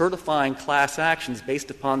be certifying class actions based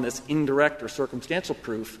upon this indirect or circumstantial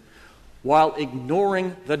proof while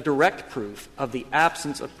ignoring the direct proof of the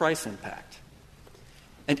absence of price impact.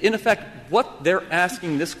 And in effect, what they're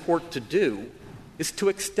asking this court to do is to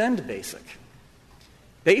extend Basic.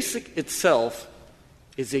 Basic itself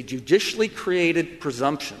is a judicially created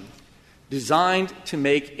presumption designed to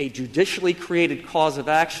make a judicially created cause of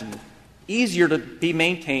action easier to be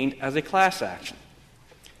maintained as a class action.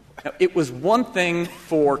 Now, it was one thing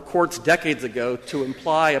for courts decades ago to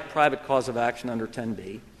imply a private cause of action under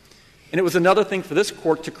 10b, and it was another thing for this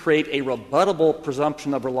court to create a rebuttable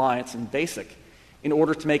presumption of reliance in Basic in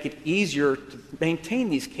order to make it easier to maintain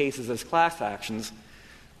these cases as class actions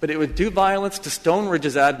but it would do violence to Stone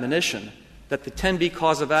Ridge's admonition that the 10b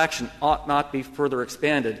cause of action ought not be further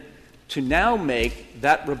expanded to now make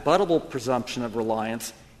that rebuttable presumption of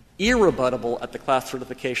reliance irrebuttable at the class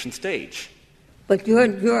certification stage. But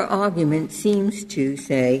your argument seems to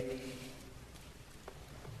say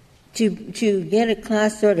to get a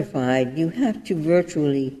class certified, you have to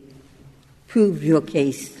virtually prove your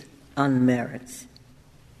case on the merits.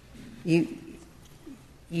 You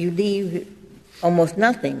leave almost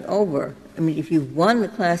nothing over. I mean, if you've won the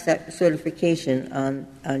class certification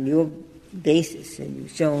on your basis and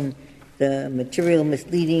you've shown the material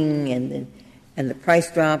misleading and the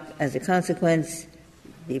price drop as a consequence,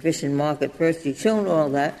 the efficient market first, you've shown all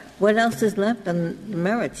that. What else is left on the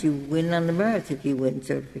merits? You win on the merits if you win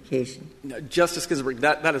certification. No, Justice Ginsburg,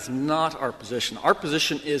 that is not our position. Our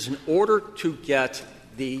position is in order to get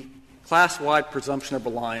the class-wide presumption of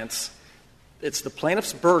reliance, it's the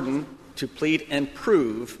plaintiff's burden to plead and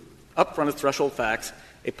prove, upfront as threshold facts,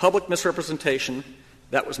 a public misrepresentation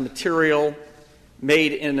that was material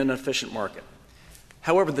made in an efficient market.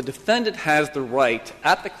 However, the defendant has the right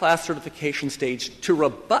at the class certification stage to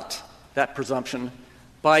rebut that presumption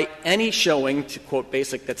by any showing, to quote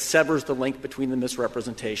Basic, that severs the link between the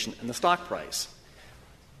misrepresentation and the stock price.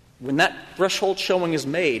 When that threshold showing is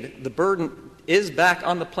made, the burden is back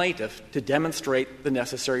on the plaintiff to demonstrate the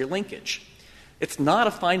necessary linkage. It's not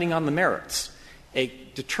a finding on the merits. A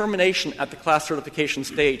determination at the class certification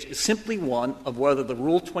stage is simply one of whether the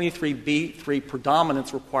Rule 23b3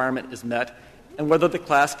 predominance requirement is met and whether the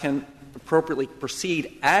class can appropriately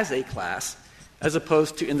proceed as a class as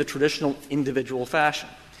opposed to in the traditional individual fashion.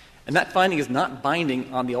 And that finding is not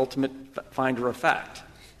binding on the ultimate finder of fact.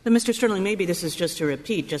 But, Mr. Sterling, maybe this is just to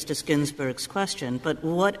repeat Justice Ginsburg's question, but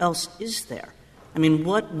what else is there? I mean,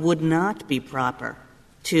 what would not be proper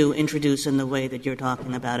to introduce in the way that you're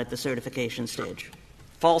talking about at the certification stage?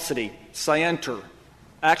 Falsity, scienter,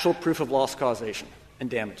 actual proof of loss causation, and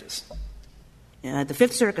damages. The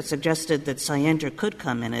Fifth Circuit suggested that scienter could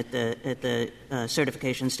come in at the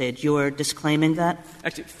certification stage. You're disclaiming that?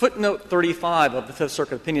 Actually, footnote 35 of the Fifth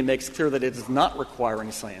Circuit opinion makes clear that it does not require any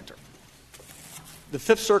scienter. The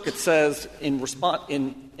Fifth Circuit says in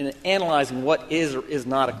analyzing what is or is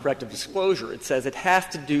not a corrective disclosure, it says it has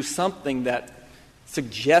to do something that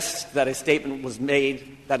suggests that a statement was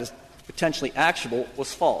made that is potentially actionable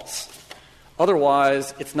was false.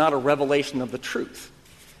 Otherwise, it's not a revelation of the truth.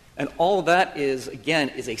 And all of that is, again,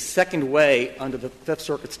 is a second way under the Fifth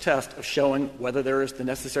Circuit's test of showing whether there is the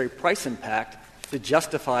necessary price impact to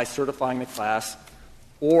justify certifying the class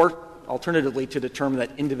or, alternatively, to determine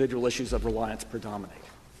that individual issues of reliance predominate.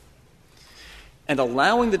 And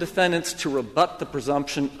allowing the defendants to rebut the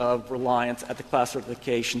presumption of reliance at the class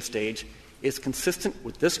certification stage is consistent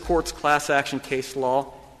with this Court's class action case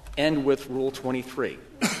law and with Rule 23.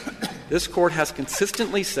 This Court has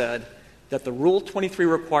consistently said that the Rule 23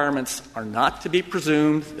 requirements are not to be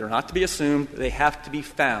presumed, they're not to be assumed, they have to be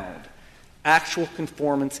found. Actual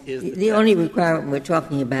conformance is the only requirement we're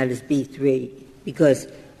talking about is B3, because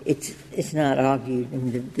it's not argued,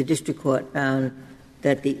 and the district court found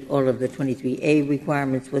that all of the 23A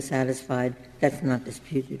requirements were satisfied. That's not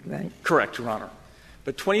disputed, right? Correct, Your Honor.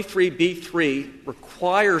 But 23B3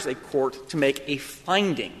 requires a court to make a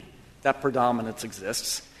finding that predominance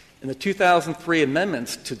exists. And the 2003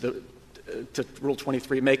 amendments to Rule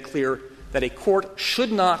 23 make clear that a court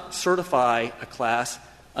should not certify a class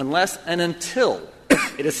unless and until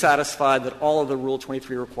it is satisfied that all of the Rule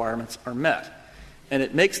 23 requirements are met. And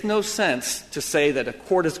it makes no sense to say that a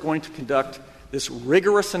court is going to conduct this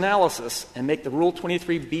rigorous analysis and make the Rule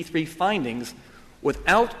 23b3 findings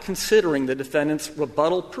without considering the defendant's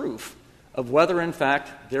rebuttal proof of whether, in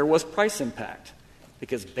fact, there was price impact.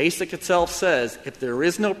 Because Basic itself says if there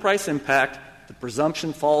is no price impact, the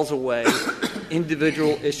presumption falls away,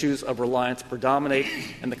 individual issues of reliance predominate,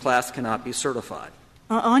 and the class cannot be certified.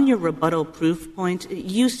 On your rebuttal proof point,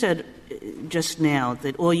 you said just now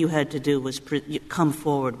that all you had to do was come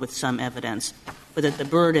forward with some evidence, but that the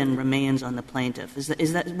burden remains on the plaintiff.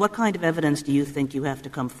 Is that what kind of evidence do you think you have to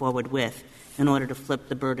come forward with in order to flip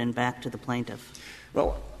the burden back to the plaintiff?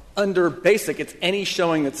 Well, under Basic, it's any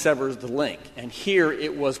showing that severs the link. And here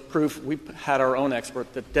it was proof. We had our own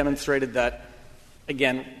expert that demonstrated that,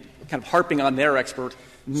 again, kind of harping on their expert,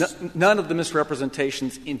 none of the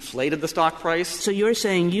misrepresentations inflated the stock price. So you're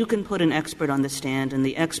saying you can put an expert on the stand and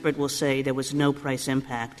the expert will say there was no price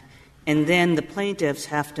impact, and then the plaintiffs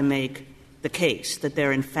have to make the case that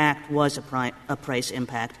there in fact was a price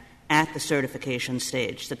impact at the certification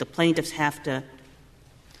stage, that the plaintiffs have to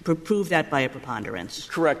prove that by a preponderance.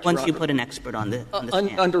 Correct. Once you put an expert on the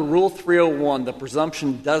stand. Under Rule 301, the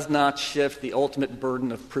presumption does not shift the ultimate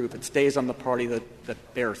burden of proof. It stays on the party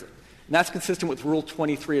that bears it. And that's consistent with Rule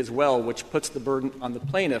 23 as well, which puts the burden on the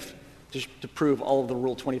plaintiff to prove all of the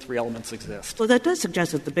Rule 23 elements exist. Well, that does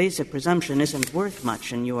suggest that the basic presumption isn't worth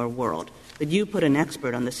much in your world. But you put an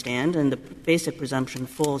expert on the stand, and the basic presumption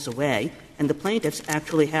falls away, and the plaintiffs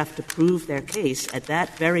actually have to prove their case at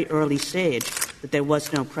that very early stage that there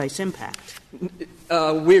was no price impact.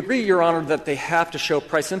 We agree, Your Honor, that they have to show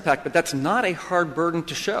price impact, but that's not a hard burden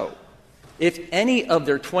to show. If any of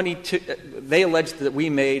their 22 — they alleged that we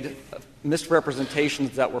made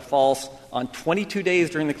misrepresentations that were false on 22 days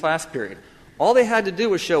during the class period. All they had to do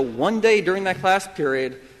was show one day during that class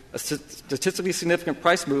period a statistically significant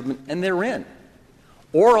price movement, and they're in.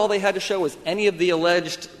 Or all they had to show was any of the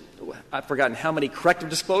alleged — I've forgotten how many corrective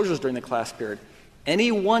disclosures during the class period.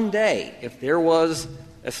 Any one day, if there was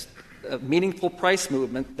a meaningful price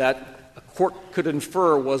movement that a court could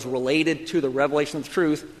infer was related to the revelation of the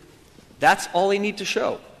truth, that's all they need to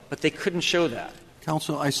show. But they couldn't show that.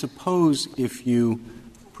 Counsel, I suppose if you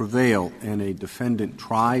prevail and a defendant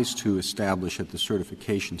tries to establish at the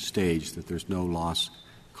certification stage that there's no loss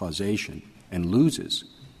causation and loses,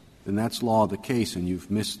 then that's law of the case, and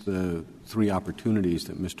you've missed the 3 opportunities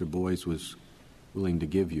that Mr. Boies was willing to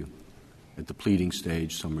give you at the pleading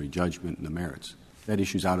stage, summary judgment, and the merits. That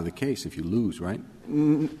issue's out of the case if you lose, right?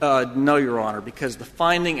 No, Your Honor, because the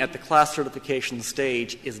finding at the class certification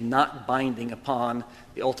stage is not binding upon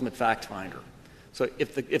the ultimate fact finder. So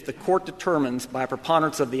if the court determines by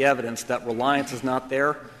preponderance of the evidence that reliance is not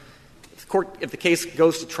there, if the case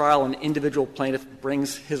goes to trial and an individual plaintiff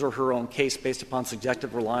brings his or her own case based upon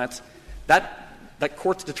subjective reliance, that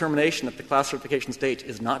court's determination at the class certification stage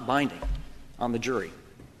is not binding on the jury.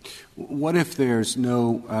 What if there's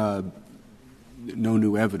no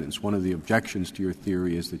new evidence? One of the objections to your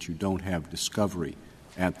theory is that you don't have discovery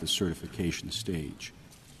at the certification stage.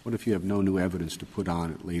 What if you have no new evidence to put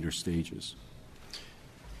on at later stages?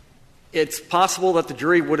 It's possible that the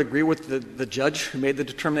jury would agree with the judge who made the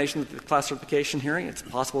determination at the class certification hearing. It's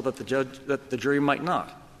possible that the jury might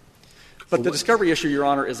not. But the discovery issue, Your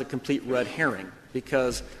Honor, is a complete red herring,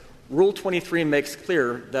 because Rule 23 makes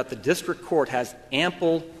clear that the district court has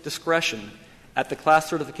ample discretion at the class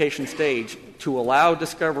certification stage to allow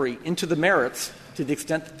discovery into the merits to the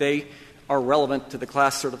extent that they are relevant to the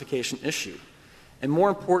class certification issue. And more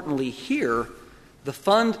importantly here, the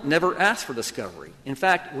fund never asked for discovery. In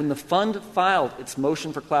fact, when the fund filed its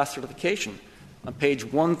motion for class certification on page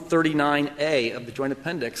 139A of the joint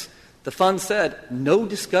appendix, the fund said no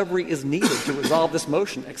discovery is needed to resolve this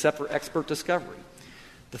motion except for expert discovery.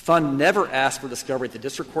 The fund never asked for discovery at the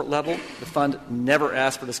district court level. The fund never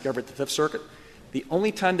asked for discovery at the Fifth Circuit. The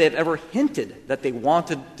only time they had ever hinted that they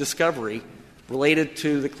wanted discovery related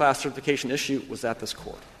to the class certification issue was at this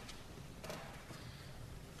court.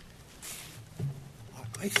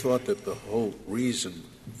 I thought that the whole reason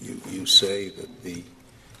you say that the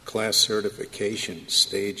class certification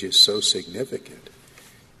stage is so significant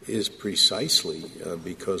is precisely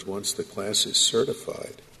because once the class is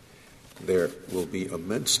certified, there will be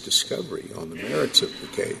immense discovery on the merits of the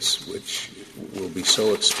case, which will be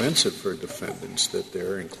so expensive for defendants that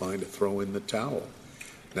they're inclined to throw in the towel.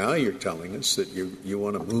 Now you're telling us that you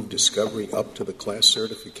want to move discovery up to the class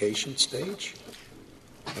certification stage?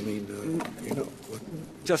 I mean,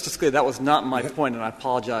 Justice Scalia, that was not my point, and I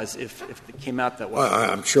apologize if it came out that way.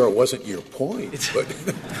 I'm sure it wasn't your point. But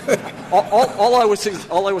all I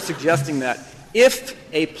was suggesting that if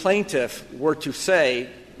a plaintiff were to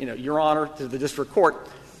say, Your Honor, to the district court,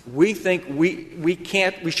 we think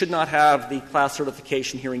we should not have the class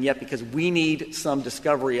certification hearing yet because we need some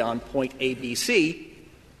discovery on point A, B, C,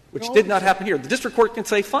 which did not happen here. The district court can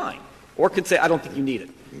say fine, or can say I don't think you need it.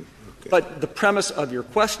 Okay. But the premise of your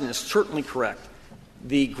question is certainly correct.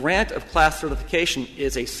 The grant of class certification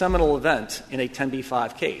is a seminal event in a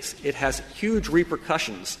 10b-5 case. It has huge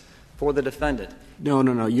repercussions for the defendant.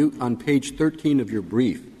 No. You, on page 13 of your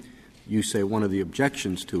brief, you say one of the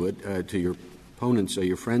objections to it, to your opponent's,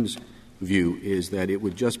 your friend's view, is that it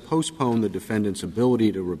would just postpone the defendant's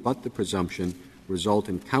ability to rebut the presumption, result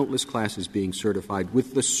in countless classes being certified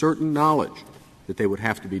with the certain knowledge that they would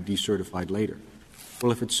have to be decertified later.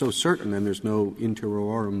 Well, if it's so certain, then there's no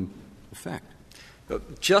interiorum effect.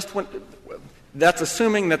 That's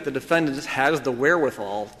assuming that the defendant has the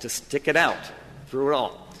wherewithal to stick it out through it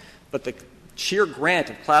all. But the sheer grant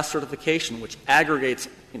of class certification, which aggregates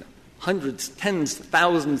hundreds, tens of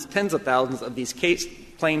thousands of these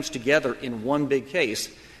claims together in one big case,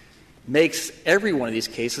 makes every one of these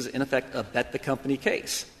cases, in effect, a bet-the-company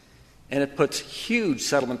case. and it puts huge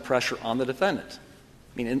settlement pressure on the defendant.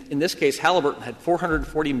 I mean, in this case, Halliburton had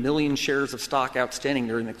 440 million shares of stock outstanding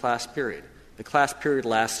during the class period. The class period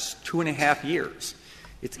lasts 2.5 years.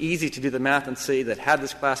 It's easy to do the math and say that had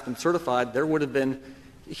this class been certified, there would have been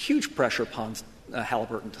huge pressure upon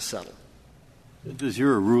Halliburton to settle. Does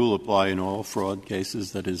your rule apply in all fraud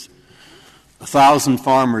cases? That is, 1,000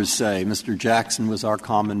 farmers say Mr. Jackson was our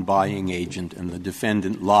common buying agent and the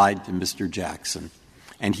defendant lied to Mr. Jackson,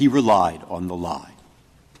 and he relied on the lie.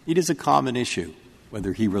 It is a common issue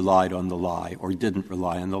whether he relied on the lie or didn't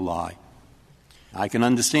rely on the lie. I can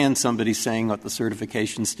understand somebody saying at the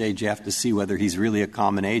certification stage you have to see whether he's really a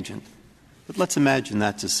common agent, but let's imagine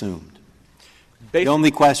that's assumed. The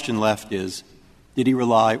only question left is, did he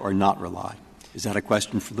rely or not rely? Is that a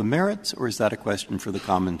question for the merits, or is that a question for the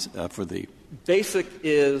commons, for the... Basic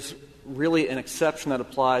is really an exception that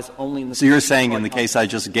applies only in the... So you're saying in the case I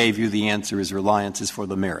just gave you, the answer is reliance is for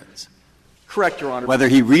the merits? Correct, Your Honor. Whether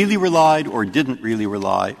he really relied or didn't really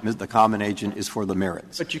rely, the common agent is for the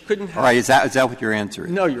merits. But you couldn't have... All right, is that what your answer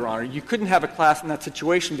is? No, Your Honor. You couldn't have a class in that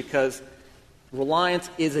situation because reliance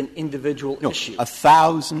is an individual issue.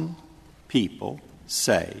 1,000 people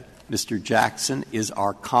say Mr. Jackson is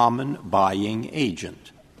our common buying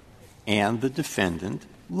agent, and the defendant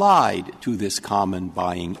lied to this common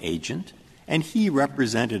buying agent, and he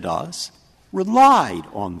represented us, relied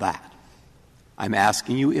on that. I'm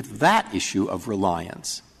asking you if that issue of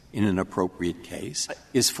reliance in an appropriate case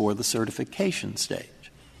is for the certification stage.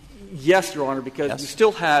 Yes, Your Honor, because you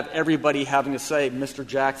still have everybody having to say, Mr.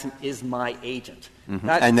 Jackson is my agent. Mm-hmm.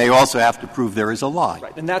 And they also have to prove there is a lie.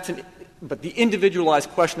 Right. And but the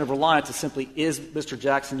individualized question of reliance is simply, is Mr.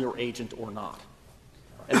 Jackson your agent or not?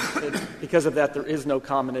 And because of that, there is no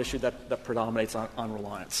common issue that predominates on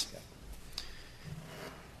reliance.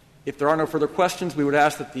 If there are no further questions, we would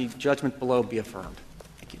ask that the judgment below be affirmed.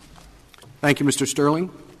 Thank you. Thank you, Mr.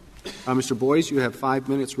 Sterling. Mr. Boies, you have 5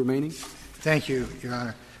 minutes remaining. Thank you, Your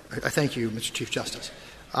Honor. Thank you, Mr. Chief Justice.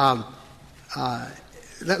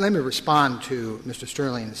 Let me respond to Mr.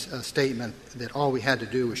 Sterling's statement that all we had to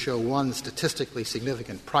do was show one statistically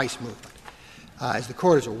significant price movement. As the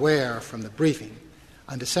Court is aware from the briefing,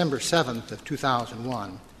 on December 7th of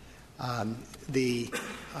 2001, the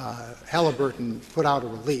Halliburton put out a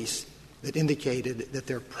release that indicated that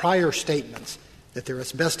their prior statements that their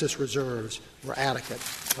asbestos reserves were adequate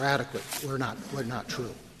were not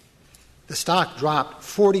true. The stock dropped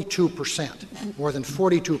 42%, more than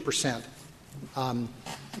 42%.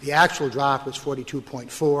 The actual drop was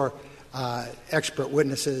 42.4. Expert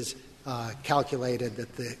witnesses calculated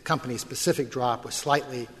that the company's specific drop was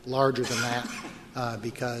slightly larger than that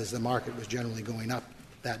because the market was generally going up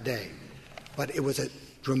that day. But it was a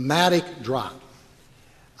dramatic drop.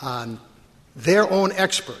 Their own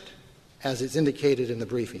expert, as is indicated in the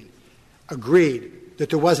briefing, agreed that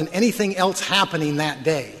there wasn't anything else happening that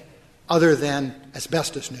day other than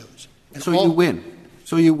asbestos news. And so you win.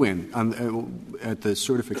 So you win at the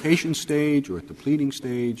certification stage or at the pleading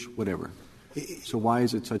stage, whatever. So why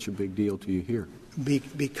is it such a big deal to you here?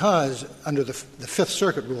 Because under the Fifth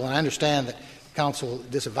Circuit rule, and I understand that counsel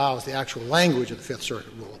disavows the actual language of the Fifth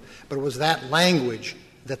Circuit rule, but it was that language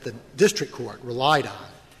that the district court relied on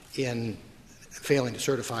in failing to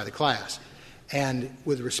certify the class. And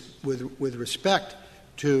with respect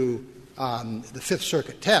to the Fifth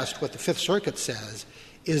Circuit test, what the Fifth Circuit says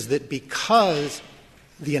is that because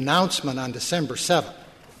the announcement on December 7th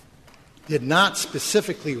did not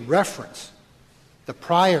specifically reference the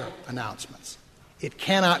prior announcements, it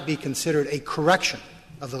cannot be considered a correction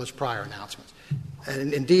of those prior announcements.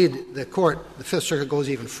 And indeed, the Fifth Circuit goes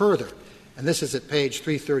even further, and this is at page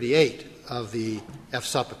 338 of the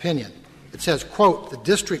FSUP opinion. It says, quote, "The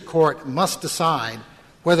district court must decide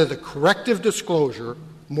whether the corrective disclosure,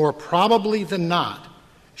 more probably than not,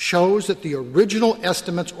 shows that the original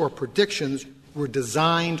estimates or predictions were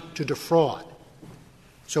designed to defraud."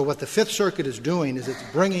 So what the Fifth Circuit is doing is it's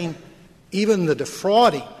bringing even the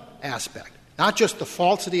defrauding aspect, not just the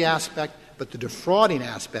falsity aspect, but the defrauding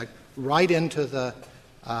aspect right into the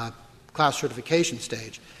class certification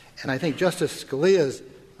stage. And I think Justice Scalia's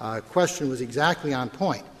question was exactly on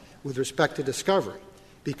point with respect to discovery,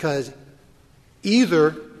 because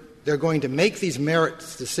either they're going to make these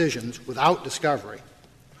merits decisions without discovery,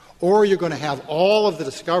 or you're going to have all of the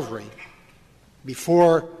discovery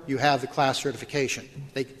before you have the class certification.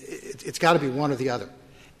 It's got to be one or the other.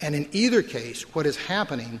 And in either case, what is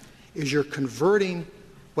happening is you're converting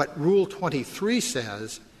what Rule 23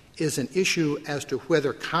 says is an issue as to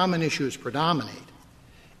whether common issues predominate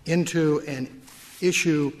into an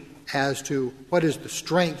issue as to what is the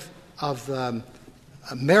strength of the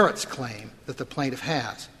merits claim that the plaintiff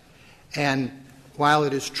has. And while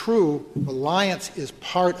it is true reliance is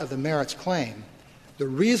part of the merits claim, the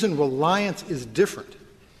reason reliance is different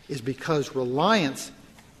is because reliance,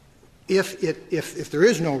 if there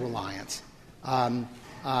is no reliance,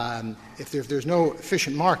 if there's no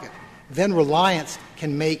efficient market, then reliance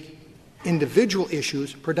can make individual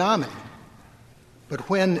issues predominant. But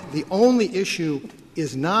when the only issue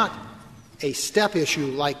is not a step issue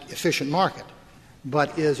like efficient market,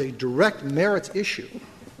 but is a direct merits issue,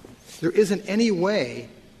 there isn't any way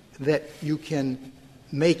that you can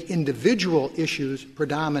make individual issues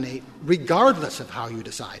predominate regardless of how you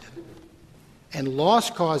decide it. And loss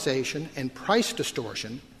causation and price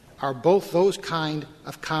distortion are both those kind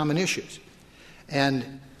of common issues.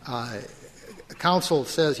 And counsel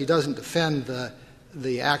says he doesn't defend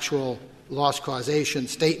the actual loss causation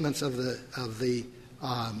statements of the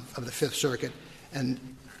Fifth Circuit. And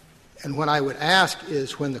what I would ask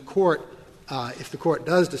is when the court, if the court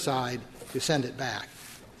does decide to send it back,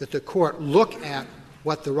 that the court look at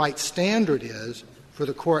what the right standard is for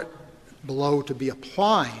the court below to be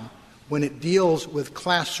applying when it deals with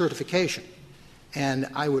class certification. And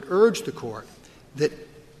I would urge the court that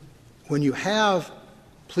when you have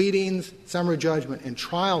pleadings, summary judgment, and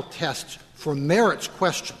trial tests for merits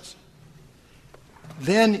questions,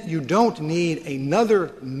 then you don't need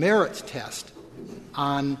another merits test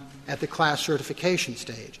at the class certification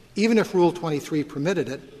stage, even if Rule 23 permitted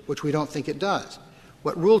it, which we don't think it does.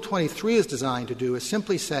 What Rule 23 is designed to do is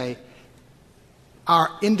simply say, are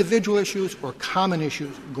individual issues or common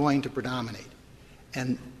issues going to predominate?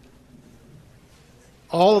 And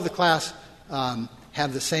all of the class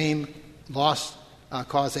have the same loss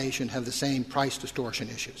causation, have the same price distortion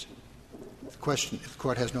issues. If the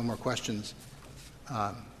court has no more questions,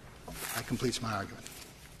 that completes my argument.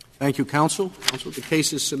 Thank you, counsel. Counsel, the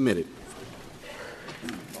case is submitted.